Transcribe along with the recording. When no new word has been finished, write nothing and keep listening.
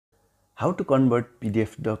How to convert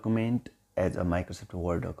PDF document as a Microsoft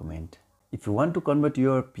Word document. If you want to convert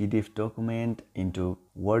your PDF document into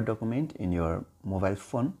Word document in your mobile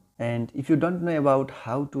phone, and if you don't know about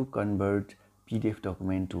how to convert PDF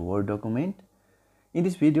document to Word document, in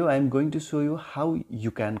this video I am going to show you how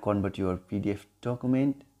you can convert your PDF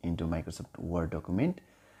document into Microsoft Word document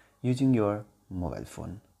using your mobile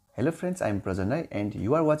phone. Hello friends, I am Prajanai and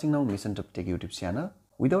you are watching now Mission to Tech YouTube channel.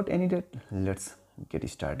 Without any delay, let's get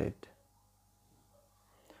started.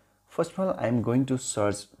 First of all, I am going to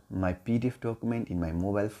search my PDF document in my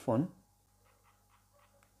mobile phone.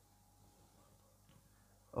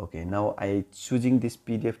 Okay, now I choosing this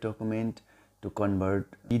PDF document to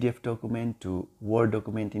convert PDF document to Word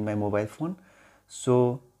document in my mobile phone.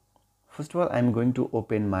 So first of all, I am going to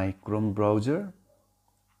open my Chrome browser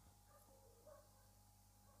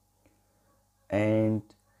and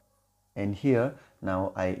here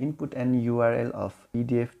now I input an URL of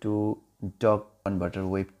PDF to doc converter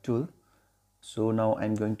web tool. So now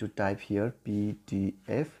I'm going to type here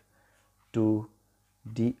pdf to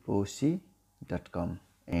doc.com,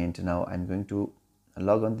 and now I'm going to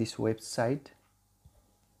log on this website.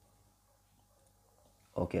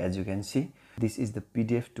 Okay, as you can see, this is the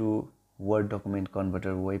PDF to Word document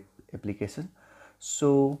converter web application.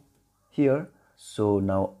 So here, so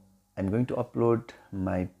now I'm going to upload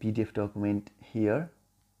my PDF document here,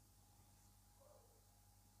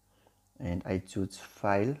 and I choose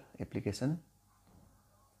file application,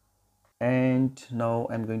 and now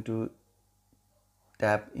I'm going to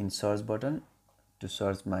tap in search button to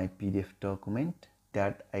search my PDF document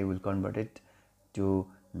that I will convert it to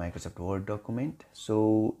Microsoft Word document.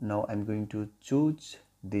 So now I'm going to choose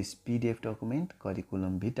this PDF document,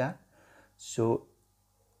 curriculum vitae. So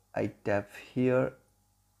I tap here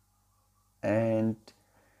and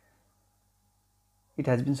it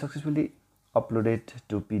has been successfully uploaded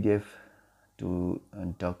to PDF to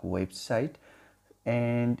doc website,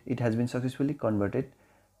 and it has been successfully converted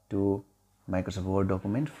to Microsoft Word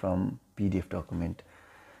document from PDF document.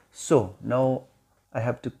 So now I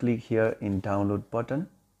have to click here in download button.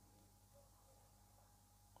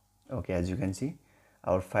 Okay, as you can see,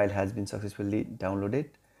 our file has been successfully downloaded.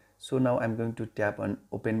 So now I'm going to tap on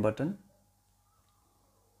open button.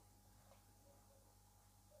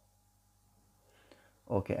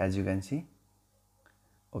 Okay, as you can see,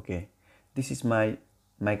 okay, this is my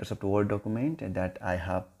Microsoft Word document that I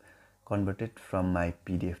have converted from my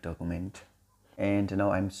PDF document, and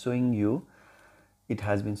now I'm showing you it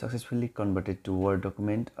has been successfully converted to Word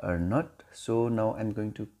document or not. So now I'm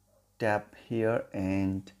going to tap here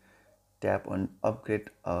and tap on upgrade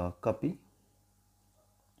a copy,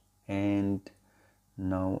 and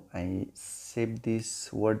now I save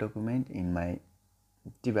this Word document in my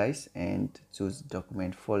device and choose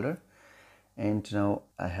document folder, and now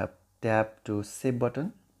I have tapped to save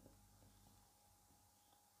button.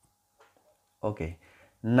 Okay,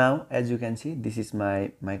 now as you can see, this is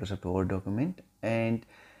my Microsoft Word document, and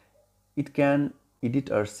it can edit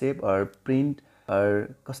or save or print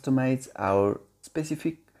or customize our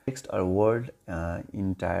specific text or word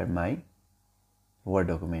entire my Word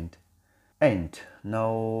document. And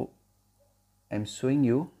now I'm showing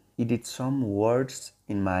you edit some words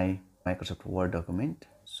in my Microsoft Word document.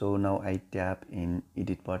 So now I tap in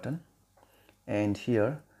edit button, and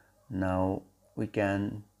here now we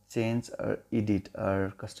can change or edit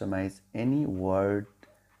or customize any word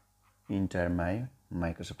into my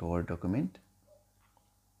Microsoft Word document.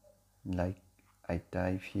 Like I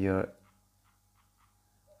type here,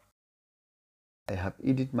 I have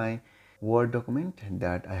edited my Word document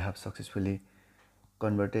that I have successfully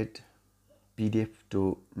converted PDF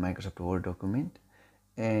to Microsoft Word document,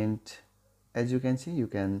 and as you can see, you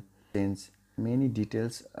can change many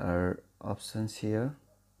details or options here.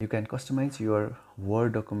 You can customize your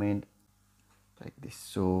Word document like this.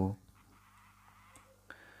 So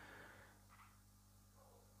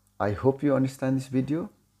I hope you understand this video.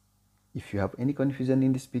 If you have any confusion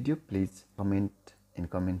in this video, please comment in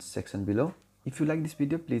comment section below. If you like this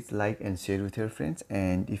video, please like and share with your friends,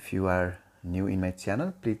 and if you are new in my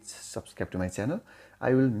channel, please subscribe to my channel.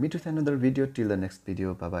 I will meet with another video. Till the next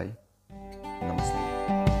video, bye bye, namaste.